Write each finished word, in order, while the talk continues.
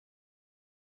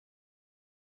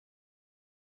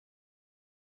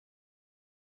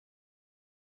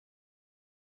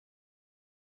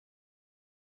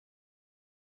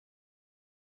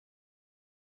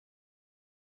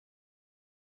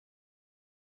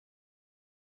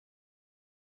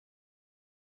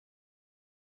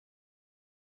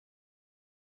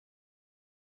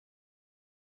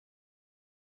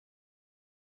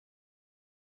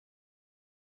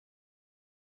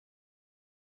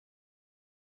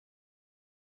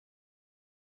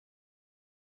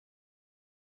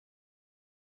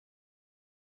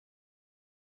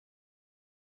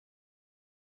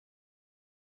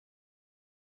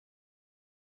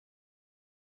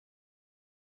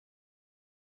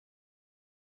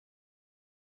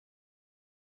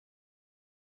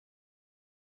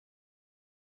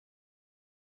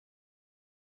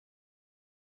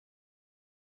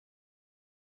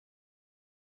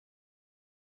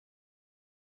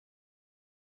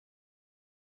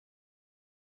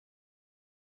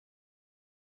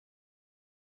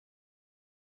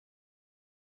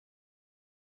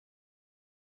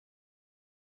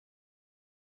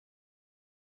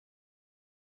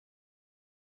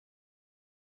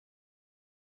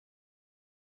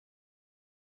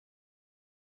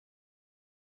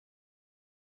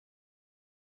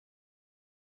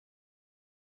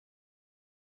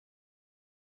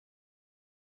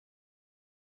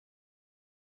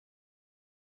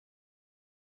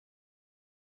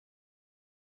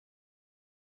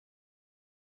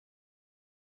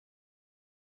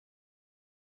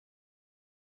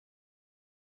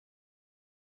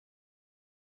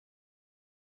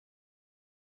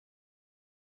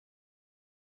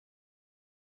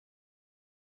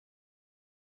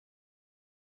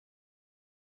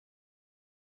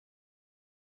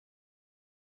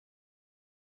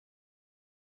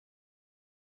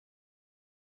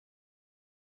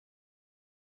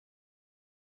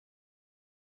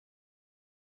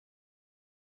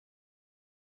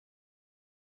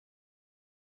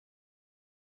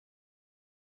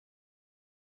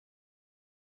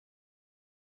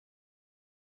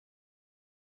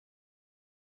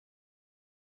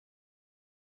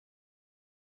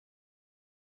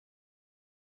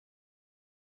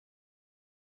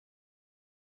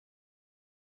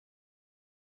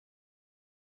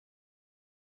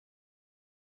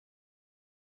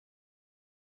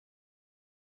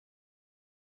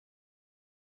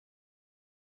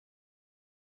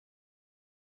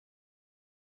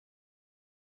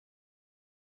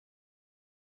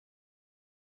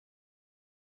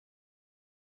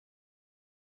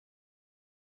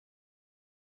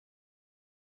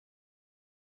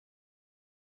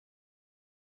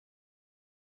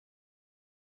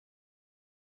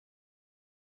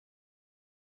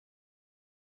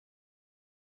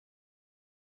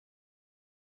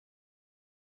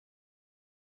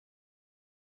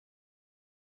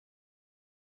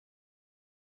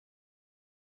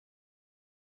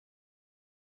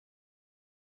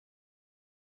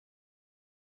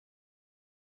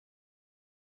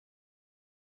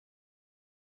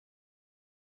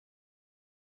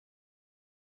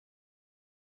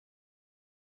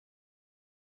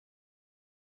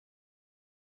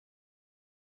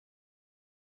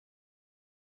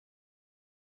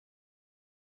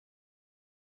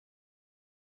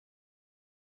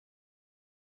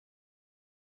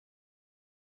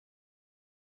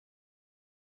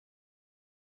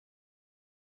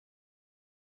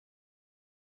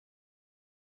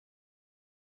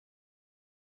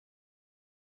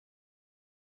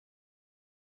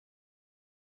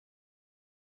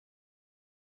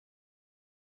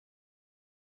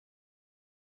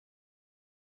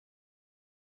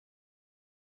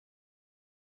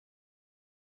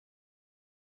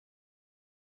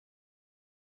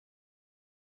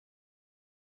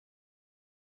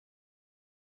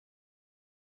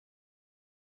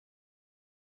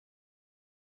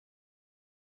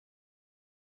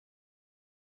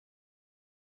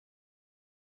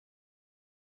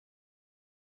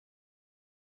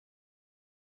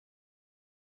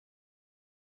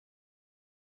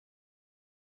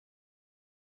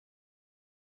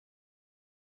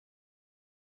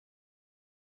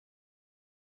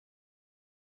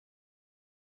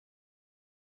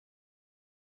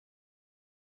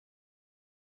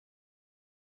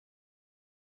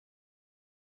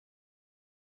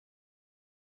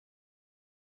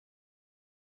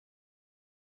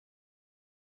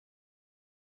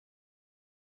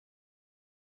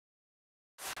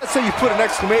say you put an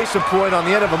exclamation point on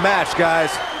the end of a match, guys.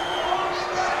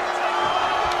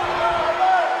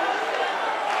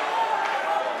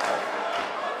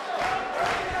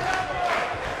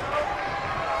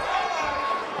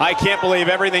 I can't believe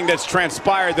everything that's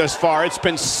transpired thus far. It's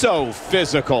been so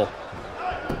physical.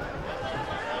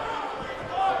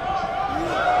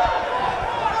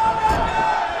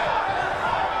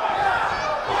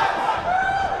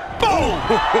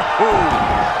 Boom!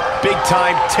 Big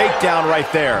time takedown right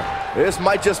there. This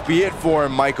might just be it for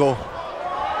him, Michael.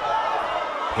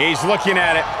 He's looking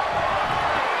at it.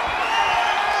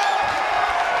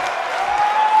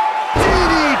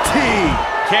 DDT!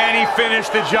 Can he finish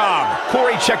the job?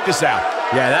 Corey, check this out.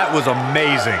 Yeah, that was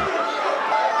amazing.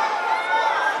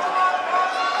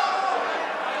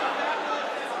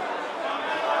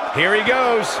 Here he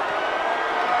goes.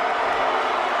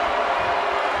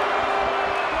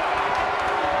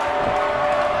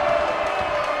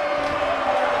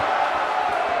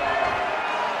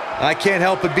 I can't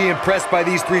help but be impressed by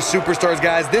these three superstars,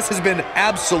 guys. This has been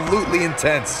absolutely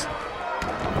intense.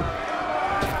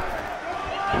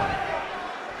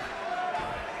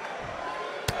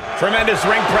 Tremendous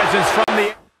ring presence from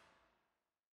the...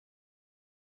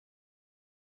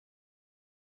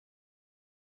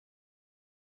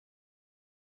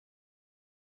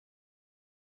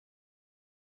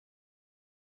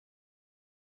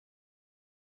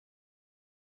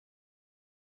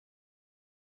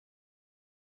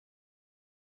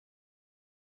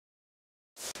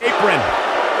 apron.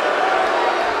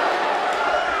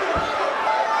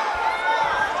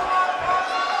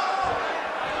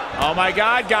 Oh my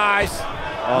God, guys.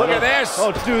 Look at this.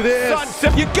 Oh, do this.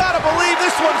 You gotta believe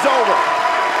this one's over.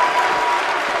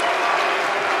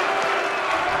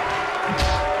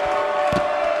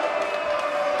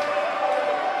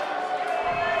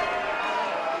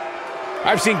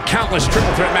 I've seen countless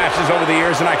triple threat matches over the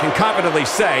years, and I can confidently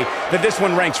say that this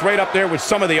one ranks right up there with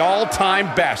some of the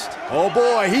all-time best. Oh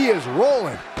boy, he is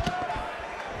rolling.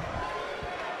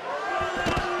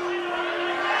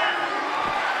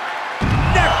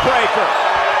 Neckbreaker.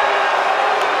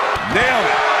 Nailed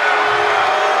it.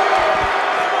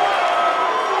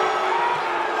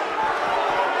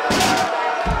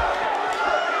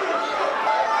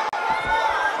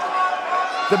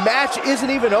 The match isn't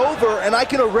even over, and I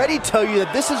can already tell you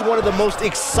that this is one of the most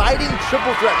exciting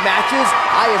triple threat matches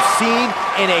I have seen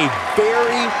in a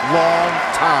very long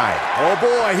time. Oh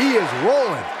boy, he is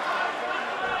rolling.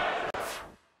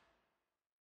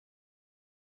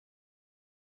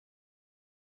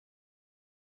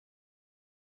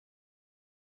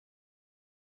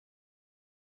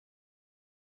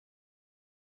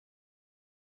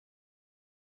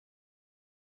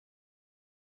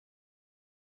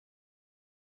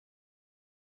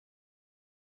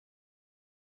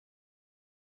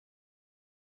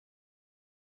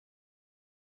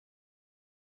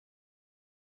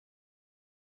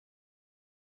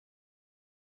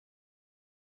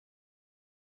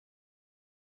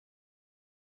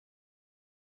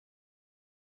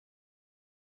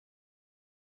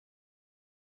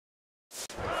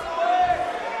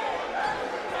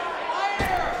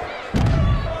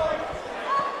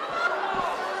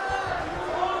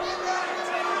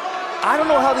 I don't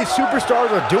know how these superstars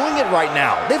are doing it right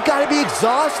now. They've got to be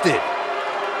exhausted.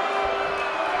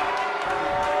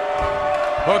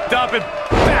 Hooked up and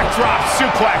backdrop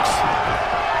suplex.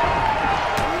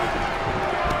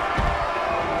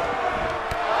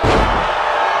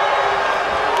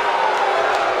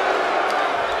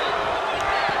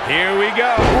 Here we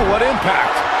go. Ooh, what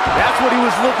impact. That's what he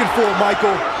was looking for,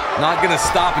 Michael. Not gonna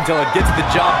stop until it gets the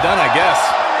job done, I guess.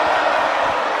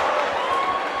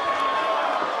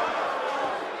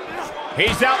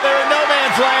 He's out there in no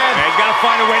man's land. He's got to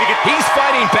find a way to get... He's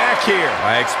fighting back here.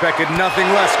 I expected nothing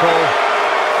less, Cole.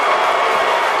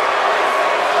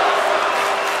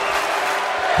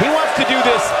 He wants to do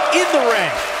this in the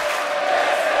ring.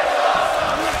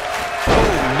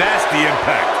 Oh, nasty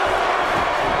impact.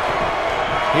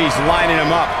 He's lining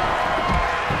him up.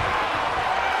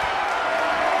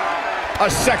 A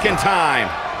second time.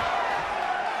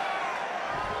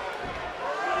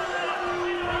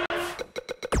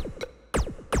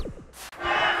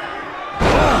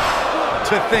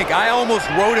 To think, I almost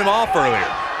wrote him off earlier.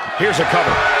 Here's a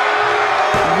cover.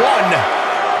 1,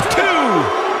 2,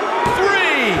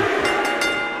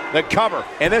 3. The cover,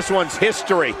 and this one's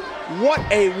history. What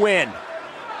a win.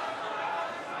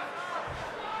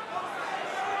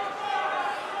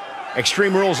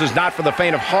 Extreme Rules is not for the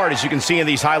faint of heart, as you can see in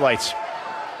these highlights.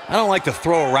 I don't like to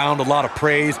throw around a lot of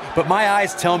praise, but my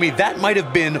eyes tell me that might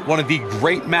have been one of the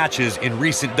great matches in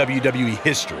recent WWE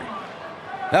history.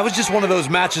 That was just one of those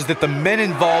matches that the men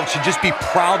involved should just be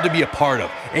proud to be a part of.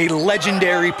 A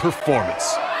legendary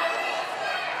performance.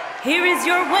 Here is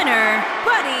your winner,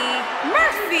 Buddy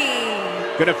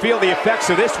Murphy. Gonna feel the effects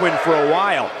of this win for a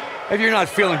while. If you're not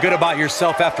feeling good about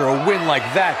yourself after a win like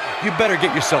that, you better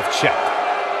get yourself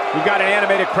checked. We've got an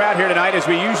animated crowd here tonight, as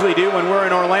we usually do when we're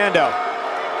in Orlando.